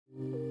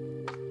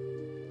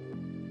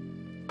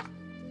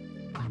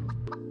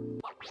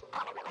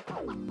Hi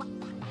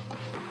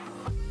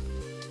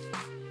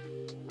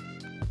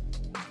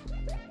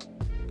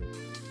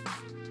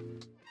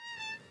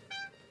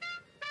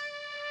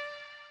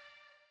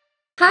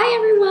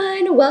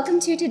everyone, welcome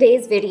to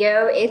today's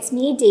video. It's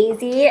me,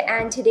 Daisy,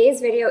 and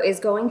today's video is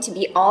going to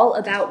be all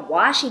about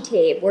washi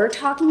tape. We're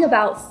talking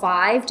about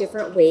 5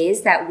 different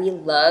ways that we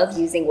love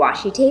using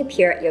washi tape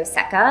here at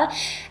Yoseka.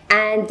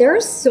 And there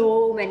are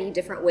so many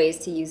different ways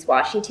to use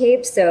washi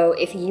tape, so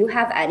if you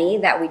have any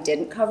that we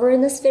didn't cover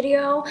in this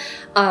video,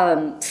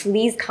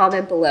 please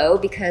comment below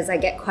because I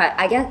get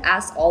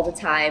asked all the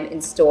time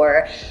in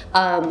store,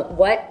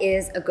 what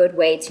is a good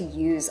way to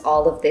use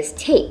all of this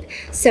tape?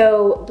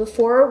 So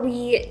before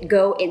we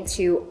go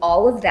into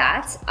all of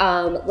that,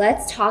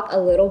 let's talk a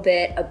little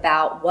bit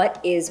about what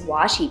is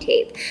washi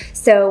tape.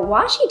 So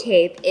washi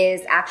tape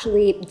is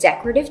actually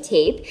decorative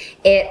tape.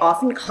 It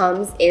often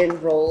comes in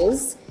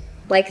rolls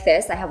like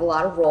this. I have a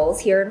lot of rolls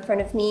here in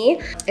front of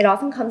me. It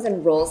often comes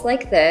in rolls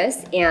like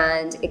this,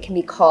 and it can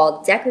be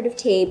called decorative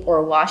tape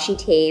or washi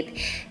tape.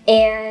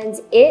 And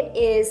it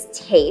is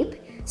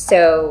tape,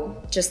 so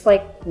just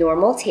like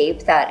normal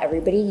tape that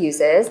everybody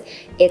uses.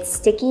 It's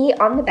sticky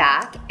on the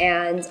back,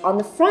 and on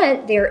the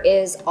front there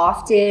is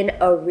often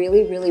a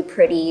really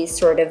pretty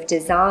sort of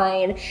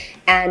design,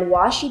 and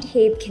washi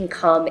tape can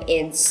come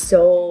in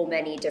so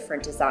many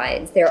different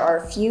designs. There are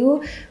a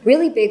few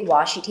really big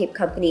washi tape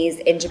companies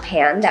in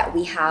Japan that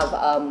we have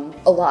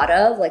a lot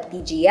of, like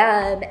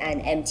BGM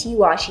and MT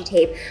washi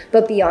tape,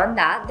 but beyond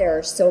that there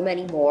are so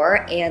many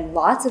more, and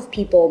lots of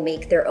people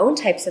make their own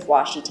types of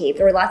washi tape,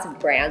 or lots of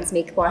brands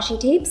make washi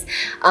tapes.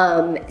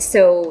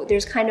 So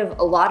there's kind of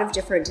a lot of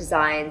different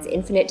designs,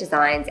 infinite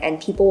designs, and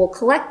people will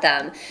collect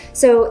them.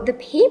 So the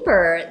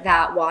paper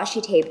that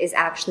washi tape is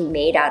actually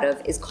made out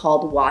of is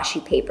called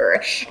washi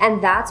paper,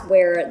 and that's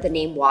where the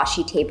name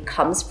washi tape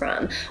comes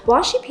from.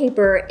 Washi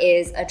paper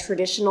is a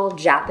traditional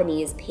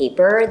Japanese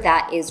paper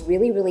that is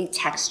really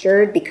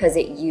textured because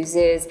it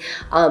uses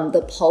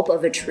the pulp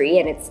of a tree,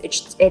 and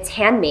it's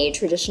handmade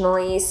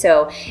traditionally.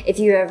 So if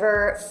you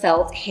ever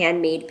felt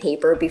handmade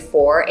paper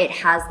before, it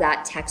has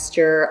that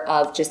texture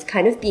of just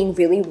kind of being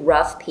really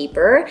rough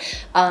paper,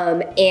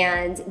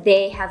 and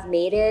they have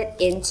made it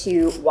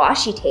into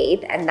washi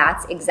tape, and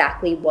that's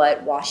exactly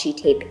what washi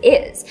tape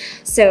is.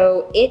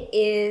 So it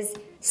is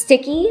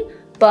sticky,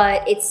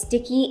 but it's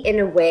sticky in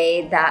a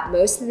way that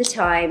most of the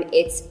time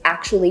it's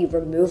actually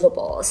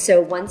removable. So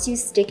once you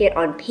stick it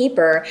on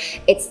paper,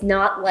 it's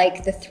not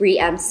like the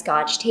 3M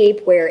Scotch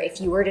tape where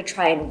if you were to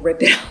try and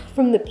rip it off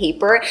from the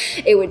paper,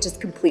 it would just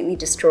completely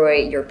destroy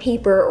your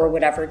paper or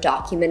whatever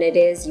document it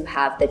is you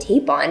have the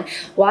tape on.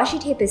 Washi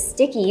tape is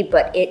sticky,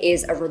 but it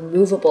is a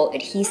removable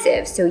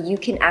adhesive, so you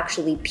can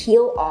actually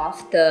peel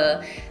off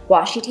the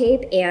washi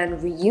tape and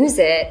reuse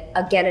it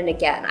again and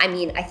again. I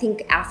mean, I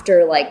think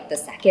after like the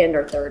second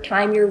or third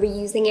time you're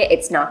reusing it,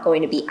 it's not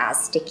going to be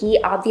as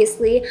sticky,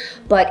 obviously,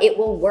 but it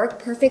will work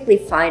perfectly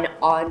fine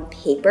on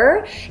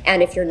paper,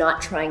 and if you're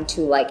not trying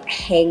to like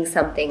hang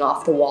something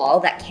off the wall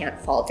that can't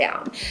fall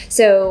down.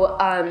 So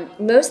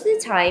most of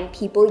the time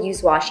people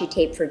use washi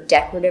tape for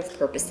decorative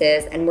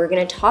purposes, and we're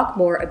going to talk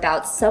more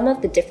about some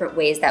of the different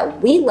ways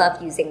that we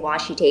love using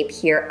washi tape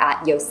here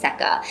at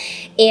Yoseka.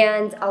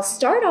 And I'll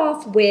start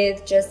off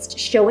with just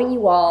showing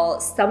you all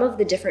some of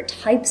the different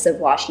types of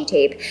washi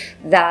tape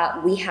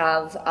that we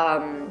have,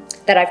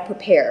 that I've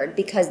prepared,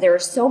 because there are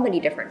so many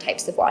different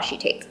types of washi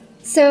tape.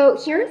 So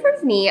here in front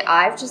of me,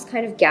 I've just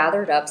kind of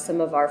gathered up some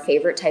of our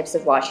favorite types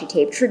of washi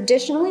tape.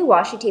 Traditionally,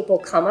 washi tape will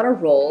come on a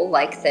roll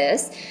like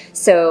this.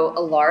 So a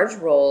large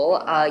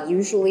roll,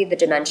 usually the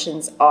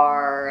dimensions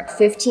are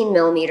 15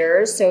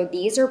 millimeters. So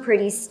these are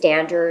pretty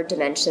standard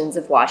dimensions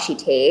of washi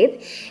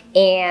tape.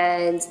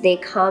 And they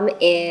come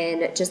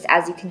in, just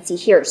as you can see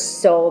here,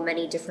 so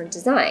many different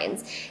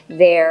designs.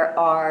 There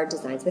are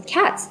designs with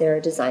cats, there are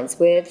designs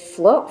with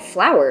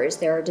flowers,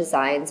 there are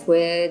designs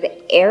with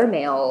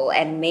airmail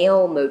and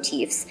mail motifs.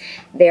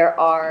 There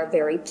are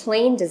very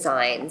plain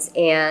designs,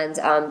 and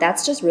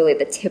that's just really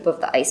the tip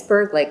of the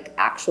iceberg. Like,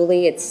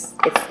 actually, it's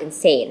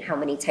insane how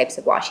many types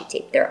of washi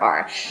tape there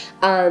are.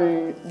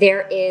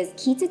 There is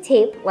kita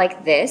tape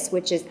like this,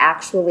 which is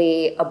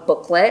actually a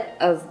booklet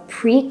of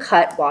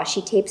pre-cut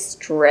washi tape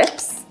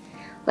strips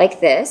like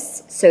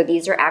this. So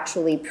these are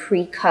actually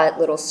pre-cut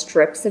little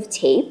strips of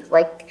tape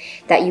like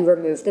that you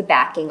remove the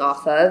backing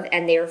off of,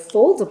 and they are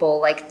foldable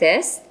like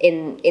this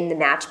in the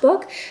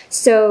matchbook,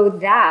 so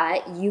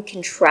that you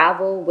can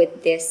travel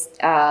with this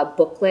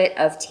booklet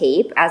of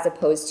tape as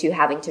opposed to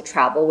having to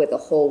travel with a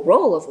whole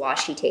roll of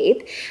washi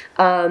tape.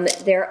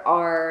 There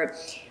are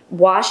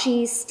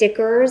washi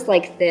stickers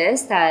like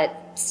this that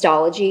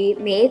Stology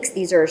makes.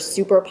 These are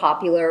super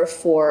popular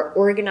for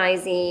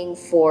organizing,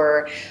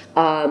 for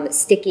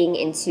sticking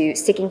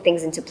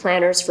things into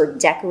planners, for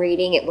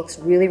decorating. It looks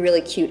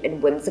really cute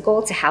and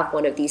whimsical to have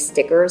one of these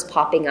stickers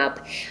popping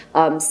up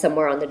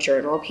somewhere on the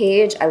journal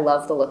page. I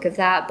love the look of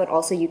that, but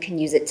also you can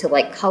use it to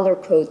like color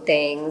code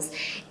things,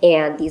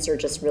 and these are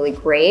just really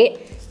great.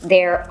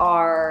 There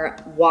are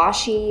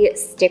washi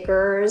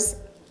stickers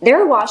There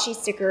are washi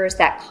stickers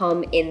that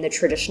come in the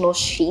traditional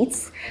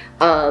sheets,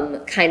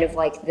 kind of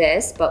like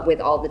this, but with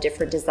all the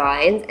different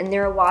designs. And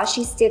there are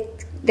washi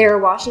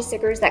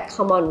stickers that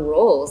come on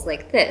rolls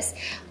like this.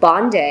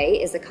 Bondi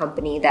is a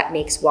company that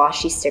makes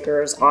washi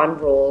stickers on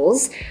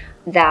rolls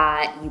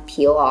that you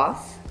peel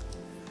off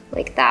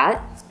like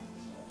that.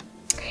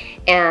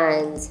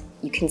 And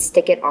you can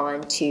stick it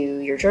onto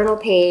your journal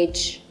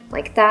page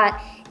like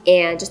that.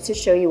 And just to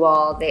show you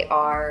all, they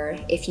are,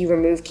 if you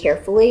remove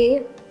carefully,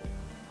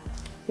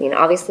 I mean,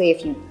 obviously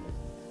if you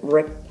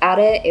rip at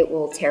it, it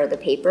will tear the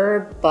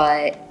paper,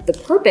 but the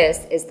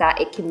purpose is that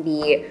it can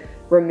be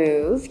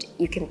removed.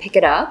 You can pick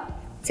it up,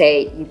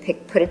 say you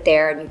put it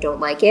there and you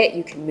don't like it,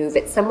 you can move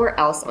it somewhere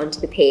else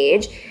onto the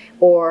page.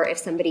 Or if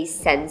somebody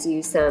sends you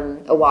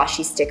a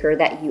washi sticker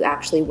that you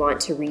actually want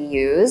to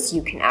reuse,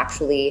 you can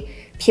actually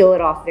peel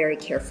it off very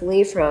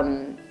carefully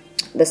from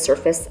the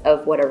surface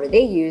of whatever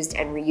they used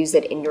and reuse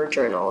it in your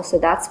journal. So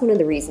that's one of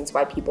the reasons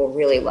why people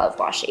really love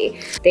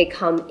washi. They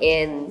come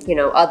in, you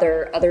know,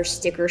 other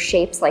sticker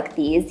shapes like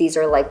these. These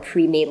are like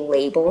pre-made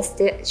label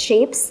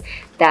shapes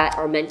that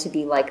are meant to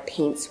be like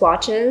paint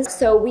swatches.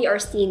 So we are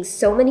seeing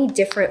so many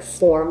different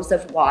forms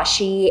of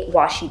washi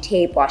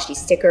tape, washi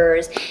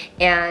stickers,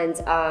 and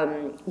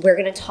we're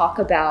gonna talk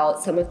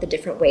about some of the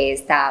different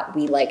ways that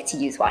we like to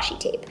use washi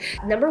tape.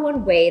 Number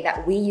one way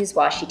that we use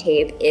washi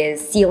tape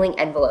is sealing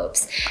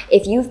envelopes.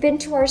 If you've been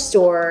to our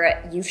store,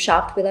 you've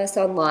shopped with us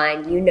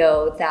online, you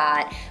know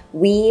that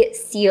we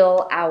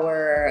seal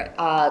our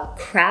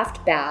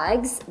craft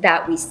bags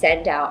that we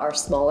send out our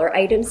smaller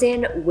items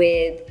in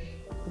with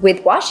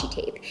washi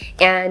tape.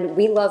 And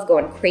we love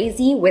going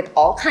crazy with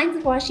all kinds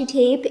of washi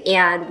tape,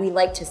 and we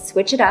like to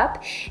switch it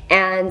up.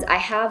 And I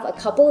have a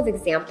couple of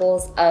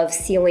examples of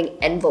sealing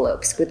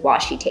envelopes with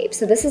washi tape.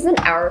 So this isn't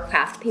our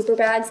craft paper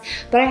bags,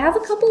 but I have a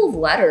couple of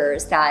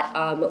letters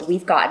that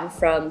we've gotten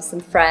from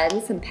some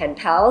friends, some pen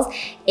pals,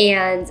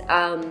 and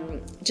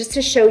just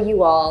to show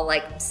you all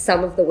like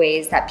some of the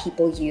ways that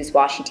people use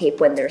washi tape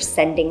when they're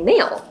sending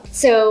mail.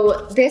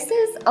 So this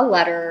is a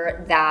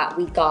letter that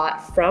we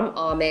got from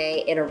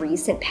Ame in a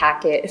recent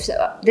package.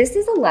 So this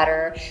is a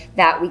letter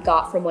that we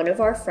got from one of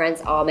our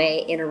friends, Ame,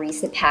 in a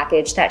recent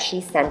package that she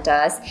sent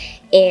us.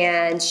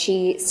 And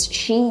she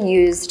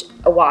used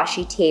a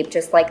washi tape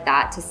just like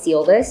that to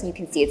seal this. You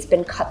can see it's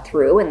been cut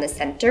through in the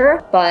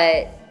center.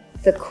 But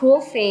the cool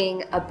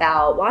thing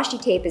about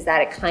washi tape is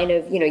that it kind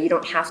of, you know, you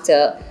don't have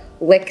to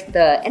lick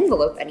the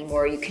envelope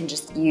anymore. You can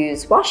just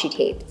use washi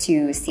tape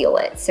to seal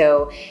it.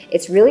 So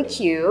it's really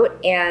cute.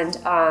 And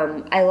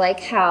I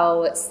like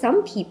how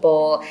some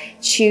people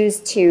choose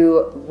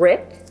to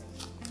rip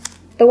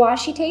the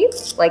washi tape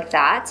like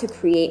that to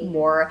create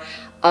more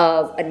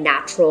of a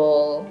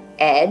natural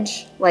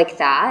edge like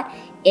that.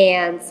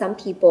 And some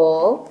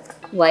people,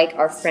 like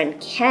our friend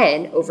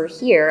Ken over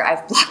here,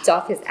 I've blocked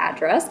off his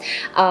address,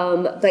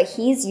 but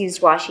he's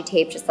used washi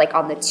tape just like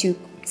on the two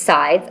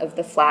sides of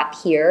the flap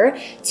here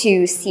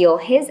to seal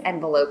his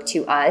envelope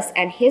to us.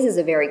 And his is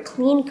a very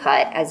clean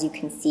cut, as you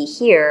can see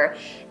here.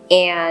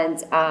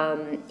 And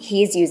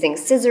he's using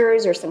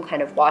scissors or some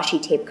kind of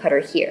washi tape cutter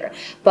here.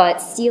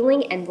 But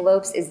sealing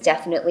envelopes is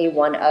definitely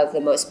one of the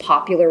most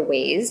popular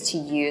ways to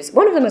use,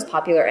 one of the most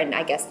popular and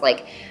I guess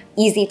like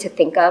easy to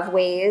think of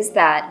ways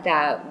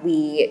that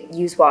we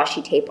use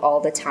washi tape all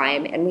the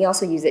time. And we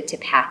also use it to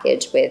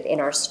package with in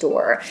our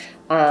store,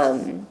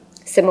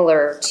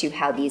 similar to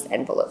how these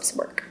envelopes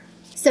work.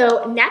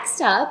 So next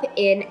up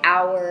in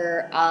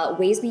our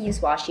ways we use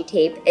washi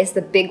tape is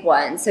the big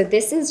one. So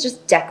this is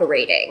just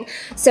decorating.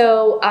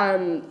 So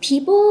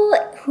people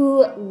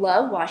who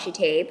love washi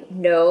tape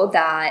know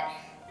that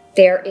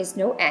there is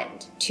no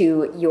end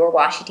to your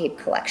washi tape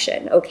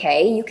collection,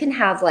 okay? You can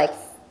have like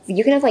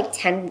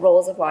 10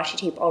 rolls of washi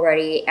tape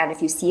already, and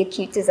if you see a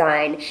cute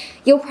design,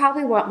 you'll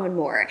probably want one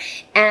more.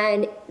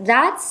 And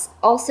that's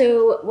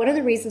also one of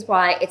the reasons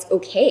why it's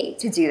okay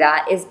to do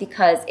that, is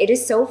because it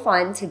is so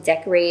fun to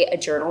decorate a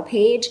journal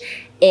page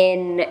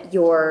in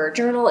your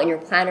journal, in your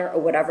planner, or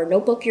whatever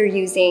notebook you're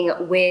using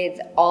with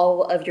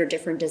all of your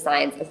different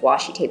designs of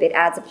washi tape. It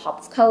adds a pop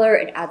of color,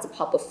 it adds a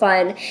pop of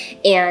fun,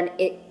 and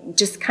it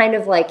just kind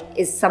of like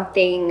is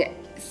something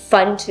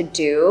fun to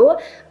do,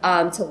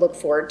 to look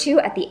forward to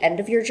at the end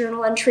of your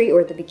journal entry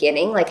or the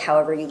beginning, like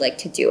however you like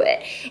to do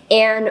it.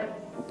 And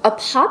a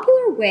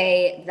popular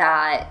way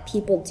that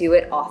people do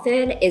it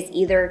often is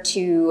either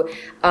to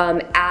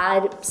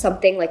add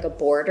something like a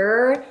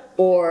border,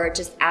 or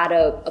just add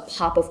a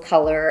pop of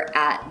color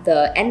at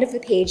the end of the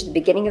page, the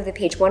beginning of the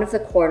page, one of the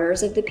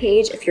corners of the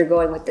page, if you're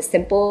going with the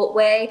simple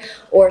way,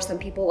 or some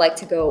people like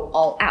to go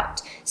all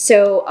out.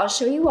 So I'll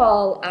show you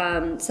all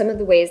some of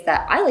the ways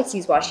that I like to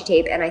use washi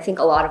tape, and I think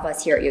a lot of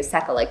us here at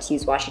Yoseka like to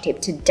use washi tape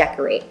to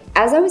decorate.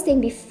 As I was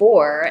saying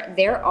before,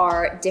 there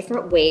are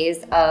different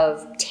ways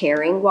of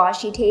tearing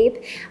washi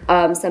tape.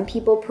 Some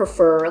people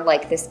prefer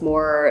like this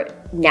more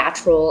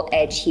natural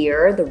edge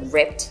here, the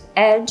ripped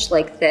edge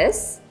like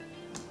this.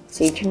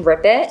 So you can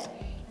rip it,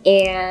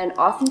 and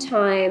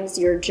oftentimes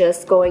you're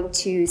just going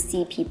to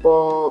see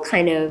people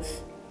kind of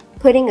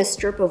putting a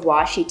strip of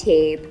washi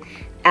tape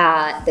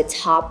at the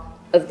top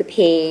of the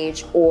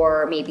page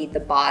or maybe the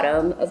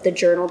bottom of the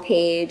journal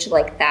page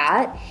like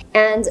that.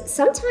 And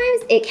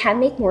sometimes it can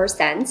make more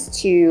sense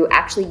to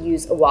actually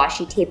use a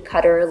washi tape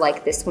cutter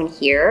like this one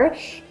here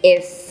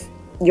if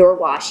your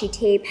washi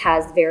tape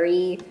has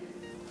very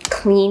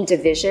clean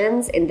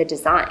divisions in the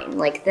design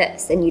like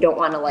this, and you don't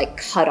want to like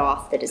cut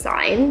off the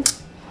design,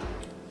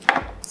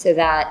 so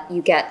that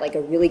you get like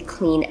a really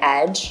clean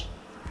edge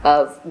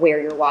of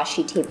where your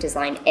washi tape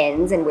design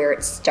ends and where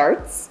it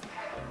starts.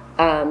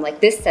 Like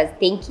this says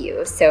thank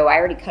you, so I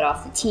already cut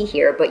off the T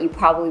here, but you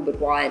probably would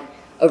want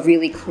a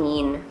really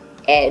clean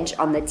edge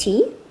on the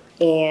T,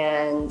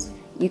 and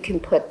you can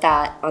put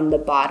that on the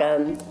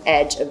bottom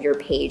edge of your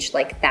page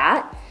like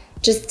that,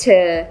 just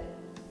to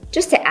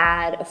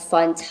add a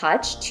fun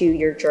touch to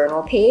your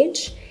journal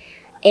page.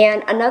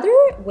 And another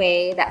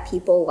way that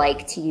people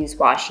like to use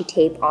washi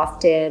tape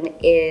often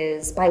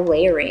is by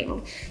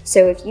layering.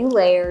 So if you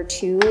layer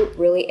two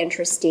really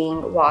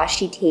interesting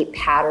washi tape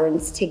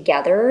patterns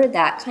together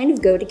that kind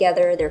of go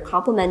together, they're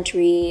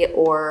complementary,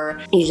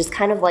 or you just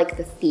kind of like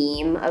the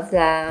theme of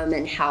them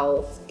and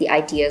how the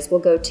ideas will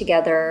go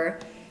together,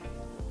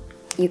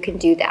 you can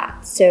do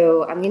that.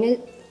 So I'm gonna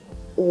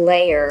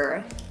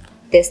layer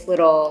this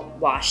little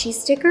washi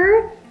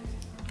sticker.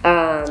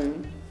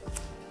 I'm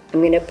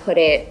gonna put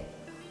it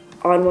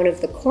on one of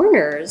the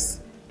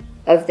corners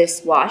of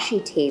this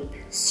washi tape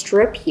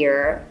strip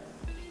here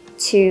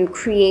to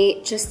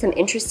create just some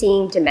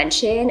interesting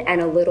dimension and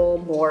a little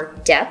more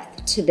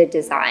depth to the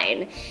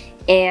design.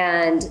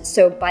 And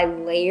so by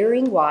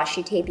layering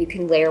washi tape, you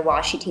can layer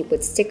washi tape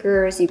with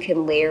stickers, you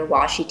can layer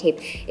washi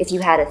tape. If you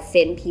had a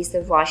thin piece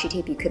of washi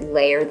tape, you could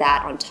layer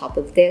that on top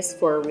of this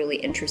for a really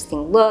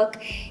interesting look.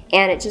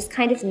 And it just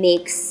kind of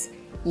makes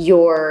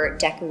your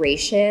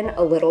decoration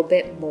a little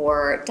bit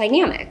more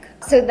dynamic.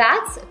 So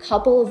that's a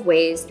couple of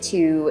ways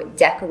to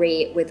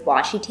decorate with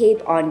washi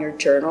tape on your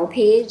journal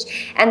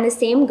page. And the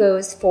same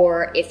goes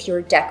for if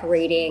you're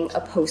decorating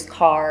a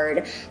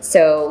postcard.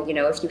 So, you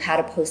know, if you had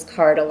a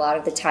postcard, a lot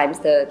of the times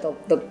the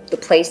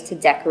place to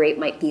decorate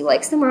might be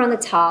like somewhere on the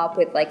top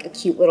with like a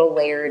cute little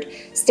layered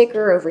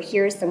sticker over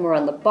here, somewhere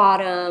on the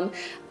bottom,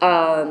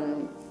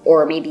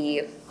 or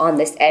maybe on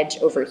this edge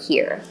over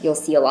here. You'll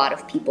see a lot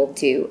of people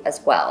do as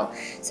well.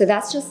 So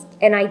that's just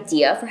an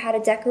idea for how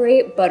to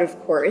decorate, but of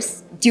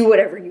course, do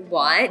whatever you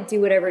want, do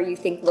whatever you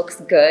think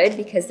looks good,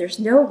 because there's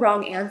no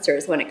wrong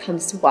answers when it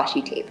comes to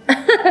washi tape.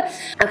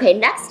 Okay,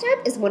 next step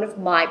is one of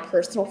my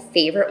personal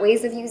favorite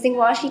ways of using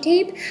washi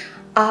tape.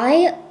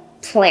 I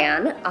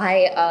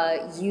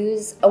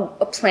use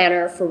a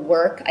planner for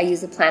work. I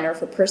use a planner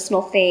for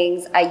personal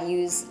things. I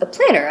use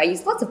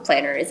lots of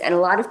planners, and a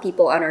lot of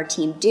people on our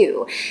team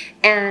do.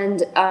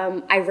 And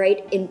I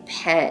write in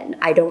pen.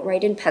 I don't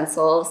write in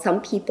pencil.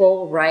 Some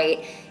people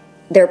write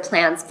their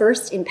plans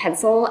first in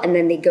pencil and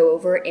then they go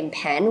over in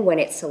pen when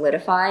it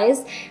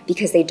solidifies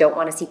because they don't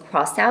want to see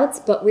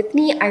crossouts. But with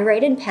me, I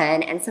write in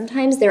pen, and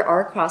sometimes there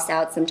are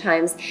crossouts,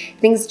 sometimes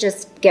things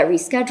just get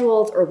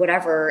rescheduled or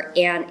whatever.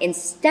 And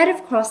instead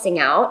of crossing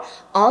out,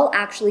 I'll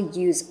actually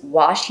use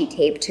washi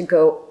tape to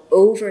go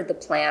over the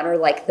plan or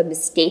like the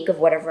mistake of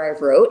whatever I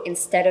wrote,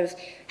 instead of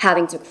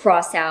having to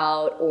cross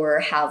out or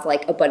have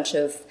like a bunch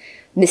of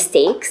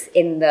mistakes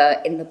in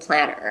the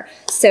planner.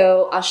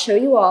 So I'll show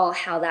you all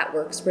how that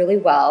works really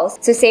well.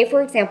 So say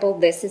for example,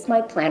 this is my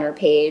planner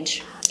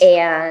page,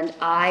 and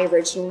I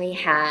originally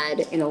had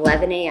an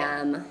 11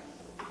 a.m.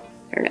 I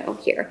don't know,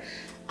 here.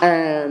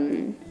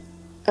 11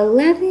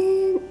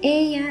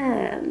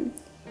 a.m.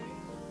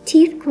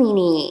 teeth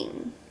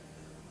cleaning.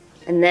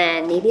 And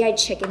then maybe I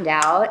chickened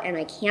out and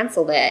I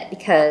canceled it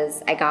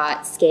because I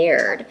got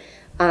scared.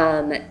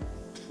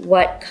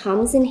 What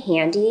comes in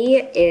handy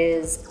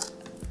is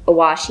a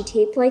washi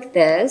tape like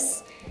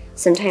this,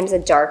 sometimes a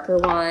darker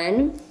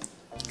one.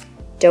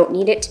 Don't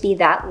need it to be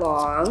that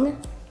long.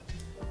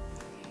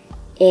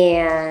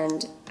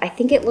 And I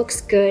think it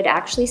looks good.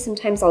 Actually,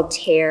 sometimes I'll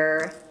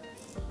tear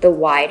the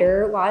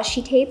wider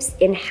washi tapes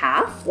in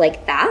half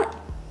like that.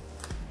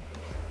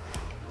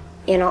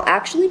 And I'll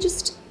actually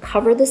just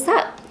cover this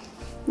up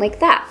like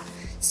that.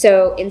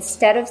 So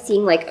instead of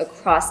seeing like a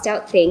crossed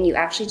out thing, you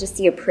actually just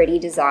see a pretty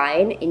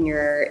design in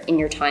your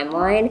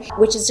timeline,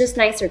 which is just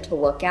nicer to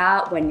look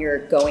at when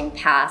you're going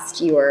past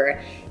your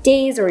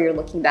days or you're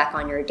looking back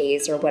on your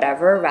days or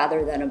whatever,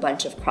 rather than a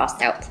bunch of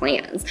crossed out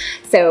plans.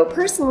 So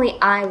personally,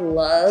 I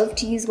love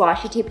to use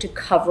washi tape to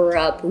cover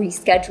up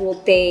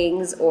rescheduled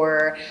things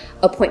or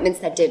appointments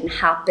that didn't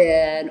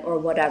happen or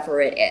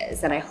whatever it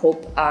is. And I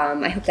hope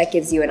that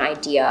gives you an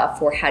idea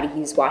for how to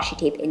use washi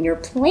tape in your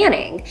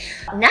planning.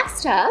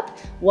 Next up,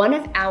 one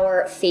of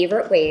our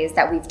favorite ways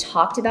that we've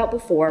talked about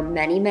before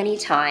many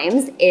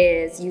times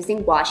is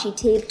using washi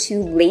tape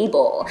to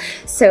label.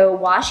 So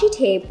washi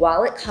tape,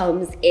 while it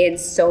comes in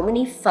so so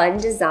many fun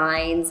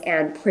designs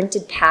and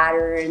printed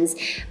patterns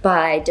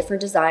by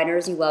different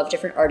designers you love,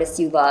 different artists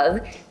you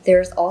love.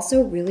 There's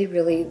also really,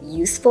 really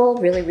useful,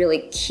 really, really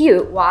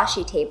cute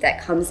washi tape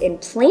that comes in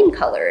plain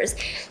colors.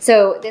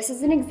 So this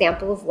is an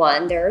example of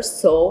one. There are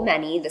so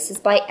many. This is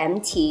by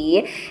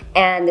MT,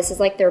 and this is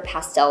like their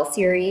pastel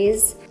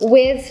series.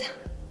 With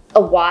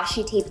a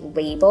washi tape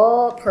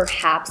label,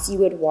 perhaps you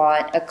would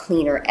want a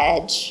cleaner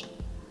edge.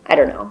 I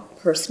don't know.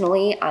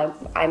 Personally,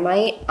 I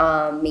might,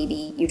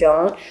 maybe you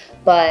don't,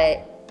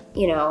 but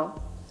you know,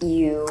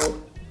 you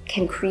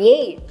can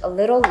create a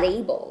little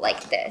label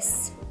like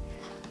this.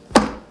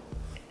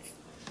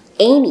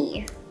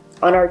 Amy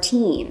on our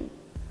team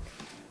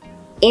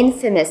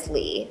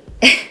infamously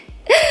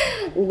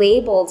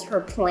labeled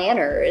her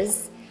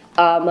planners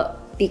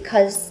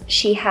because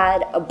she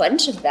had a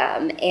bunch of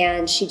them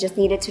and she just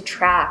needed to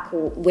track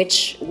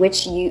which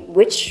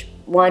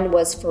one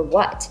was for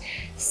what.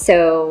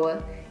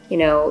 So, you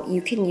know,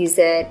 you can use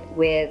it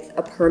with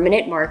a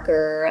permanent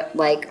marker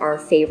like our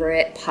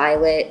favorite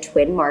Pilot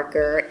twin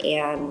marker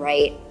and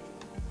write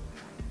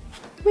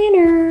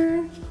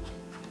planner.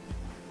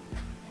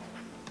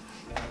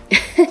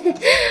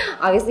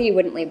 Obviously you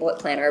wouldn't label it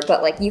planner,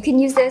 but like you can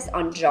use this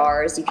on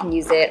jars, you can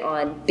use it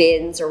on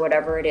bins or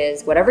whatever it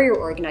is, whatever you're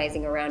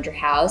organizing around your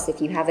house.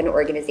 If you have an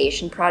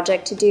organization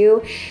project to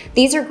do,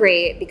 these are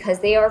great because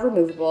they are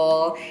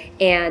removable,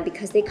 and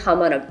because they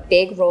come on a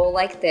big roll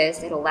like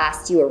this, it'll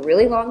last you a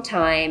really long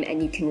time,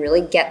 and you can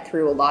really get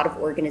through a lot of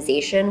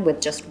organization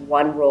with just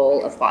one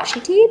roll of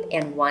washi tape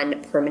and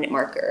one permanent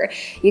marker.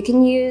 You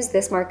can use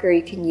this marker,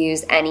 you can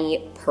use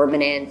any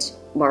permanent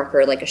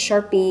marker like a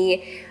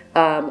Sharpie,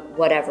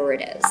 whatever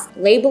it is.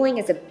 Labeling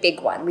is a big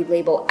one. We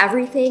label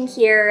everything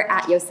here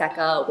at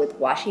Yoseka with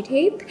washi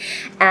tape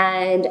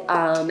and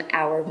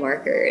our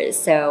markers.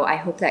 So I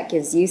hope that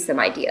gives you some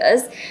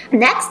ideas.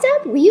 Next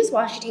up, we use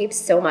washi tape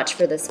so much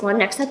for this one.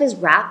 Next up is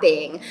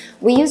wrapping.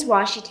 We use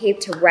washi tape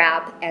to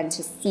wrap and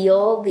to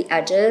seal the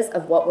edges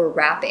of what we're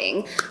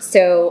wrapping.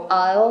 So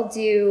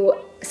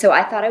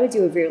I thought I would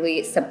do a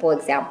really simple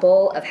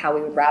example of how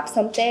we would wrap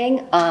something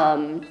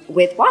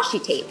with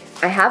washi tape.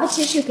 I have a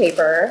tissue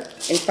paper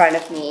in front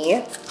of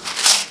me.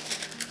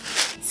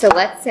 So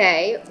let's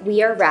say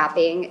we are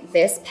wrapping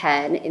this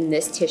pen in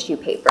this tissue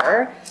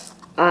paper.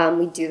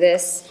 We do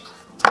this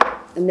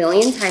a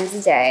million times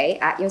a day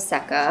at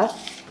Yoseka.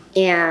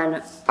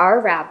 And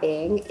our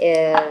wrapping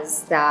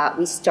is that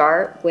we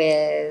start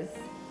with,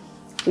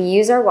 we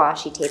use our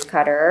washi tape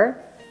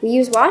cutter. We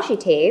use washi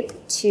tape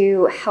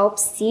to help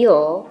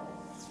seal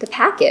the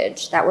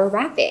package that we're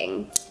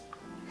wrapping.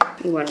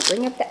 You want to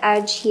bring up the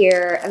edge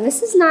here, and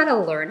this is not a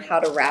learn how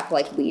to wrap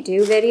like we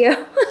do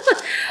video.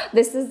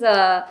 This is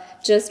a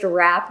just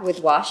wrap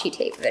with washi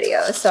tape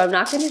video. So I'm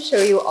not going to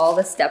show you all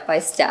the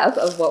step-by-step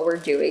of what we're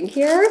doing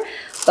here,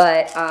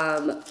 but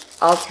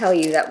I'll tell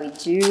you that we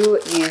do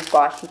use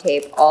washi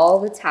tape all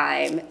the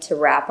time to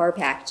wrap our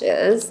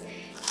packages,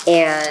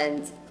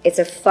 and it's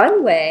a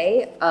fun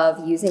way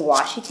of using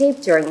washi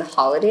tape during the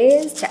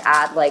holidays to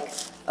add like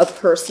a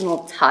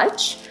personal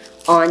touch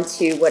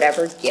onto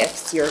whatever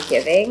gifts you're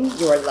giving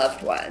your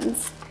loved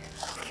ones.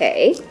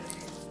 Okay,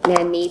 and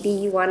then maybe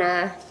you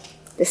wanna,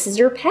 this is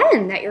your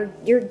pen that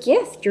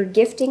you're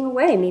gifting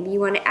away. Maybe you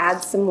wanna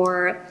add some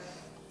more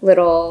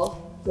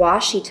little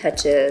washi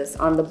touches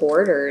on the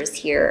borders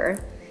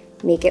here.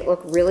 Make it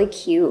look really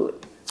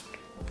cute.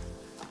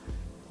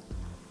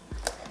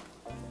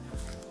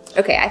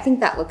 Okay, I think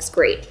that looks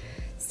great.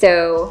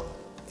 So,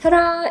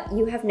 ta-da,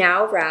 you have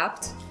now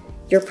wrapped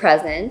your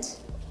present,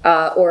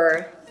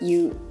 or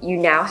you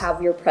now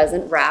have your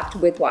present wrapped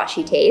with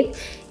washi tape,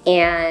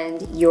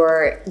 and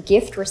your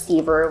gift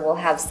receiver will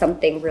have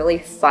something really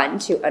fun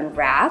to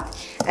unwrap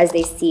as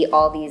they see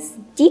all these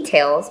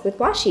details with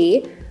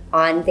washi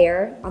on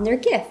their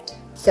gift.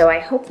 So I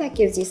hope that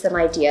gives you some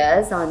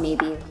ideas on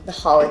maybe the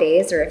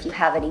holidays, or if you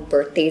have any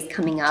birthdays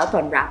coming up,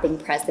 on wrapping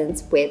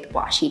presents with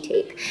washi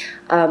tape.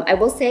 I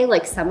will say,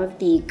 like, some of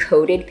the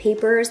coated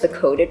papers, the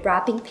coated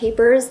wrapping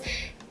papers,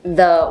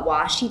 the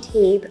washi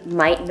tape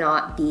might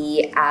not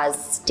be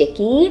as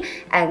sticky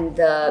and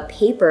the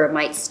paper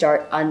might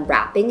start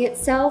unwrapping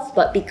itself,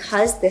 but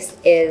because this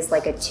is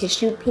like a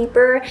tissue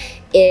paper,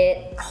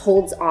 it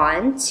holds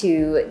on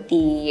to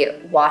the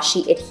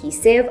washi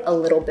adhesive a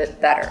little bit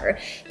better,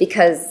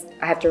 because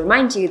I have to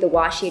remind you, the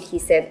washi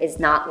adhesive is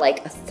not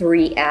like a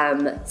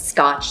 3M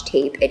Scotch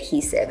tape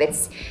adhesive.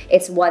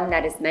 It's one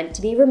that is meant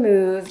to be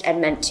removed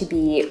and meant to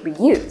be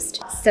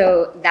reused.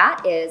 So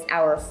that is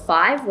our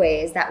 5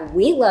 ways that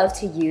we love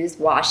to use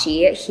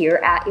washi here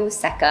at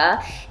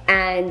Yoseka.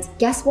 And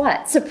guess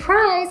what?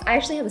 Surprise! I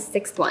actually have a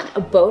 6th one,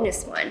 a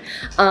bonus one.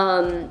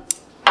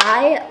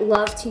 I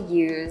love to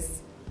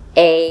use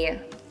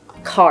a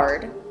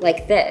card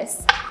like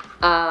this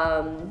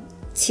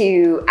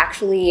to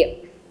actually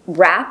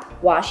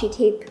wrap washi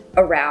tape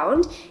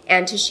around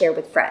and to share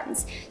with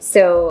friends.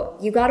 So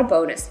you got a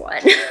bonus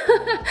one.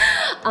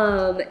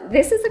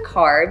 This is a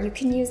card. You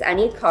can use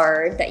any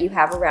card that you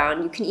have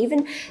around. You can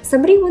even,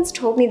 somebody once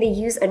told me they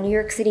use a New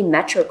York City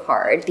Metro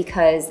card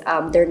because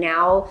they're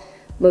now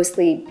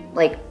mostly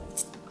like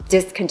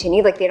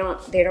discontinued. Like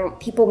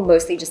people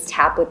mostly just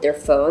tap with their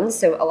phones.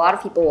 So a lot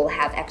of people will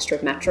have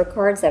extra Metro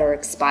cards that are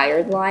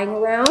expired lying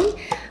around.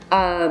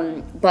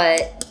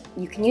 But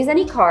you can use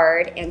any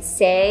card, and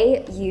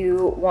say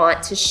you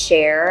want to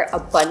share a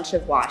bunch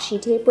of washi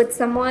tape with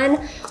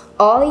someone.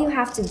 All you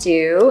have to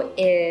do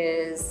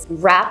is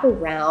wrap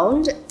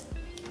around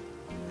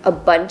a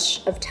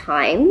bunch of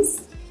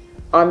times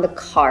on the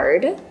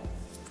card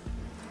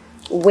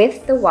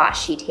with the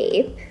washi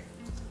tape,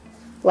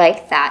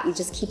 like that. You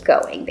just keep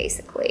going,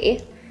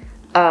 basically.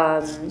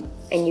 And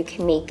you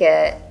can make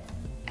it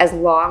as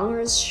long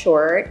or as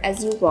short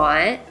as you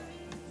want.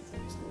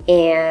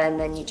 And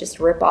then you just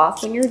rip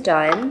off when you're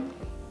done.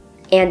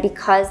 And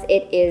because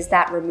it is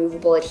that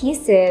removable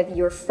adhesive,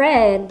 your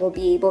friend will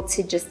be able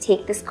to just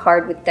take this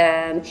card with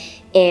them,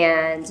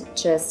 and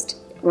just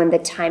when the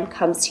time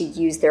comes to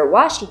use their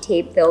washi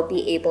tape, they'll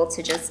be able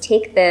to just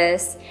take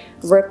this,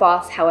 rip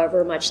off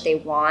however much they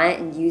want,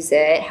 and use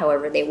it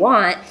however they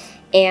want.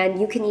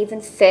 And you can even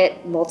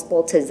fit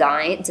multiple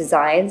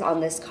designs on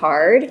this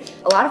card.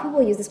 A lot of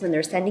people use this when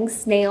they're sending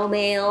snail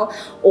mail,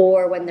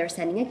 or when they're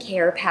sending a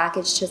care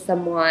package to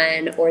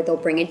someone, or they'll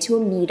bring it to a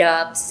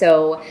meetup.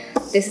 So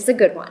this is a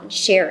good one.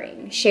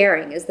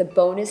 Sharing is the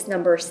bonus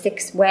number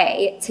 6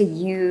 way to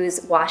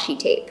use washi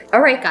tape.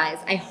 All right, guys,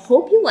 I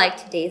hope you liked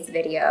today's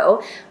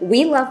video.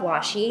 We love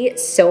washi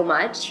so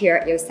much here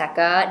at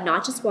Yoseka.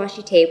 Not just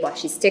washi tape,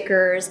 washi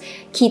stickers,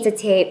 kita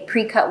tape,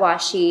 pre-cut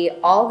washi,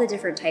 all the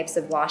different types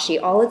of washi,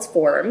 all its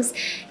forms.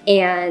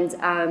 And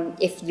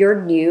if you're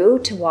new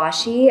to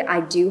washi, I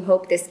do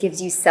hope this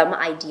gives you some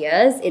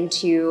ideas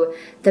into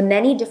the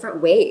many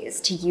different ways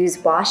to use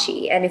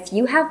washi. And if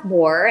you have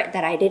more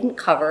that I didn't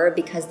cover,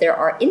 because there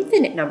are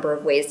infinite number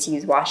of ways to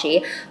use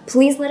washi,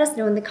 please let us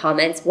know in the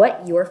comments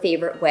what your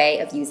favorite way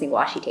of using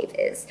washi tape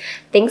is.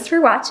 Thanks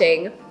for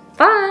watching.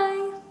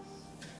 Bye!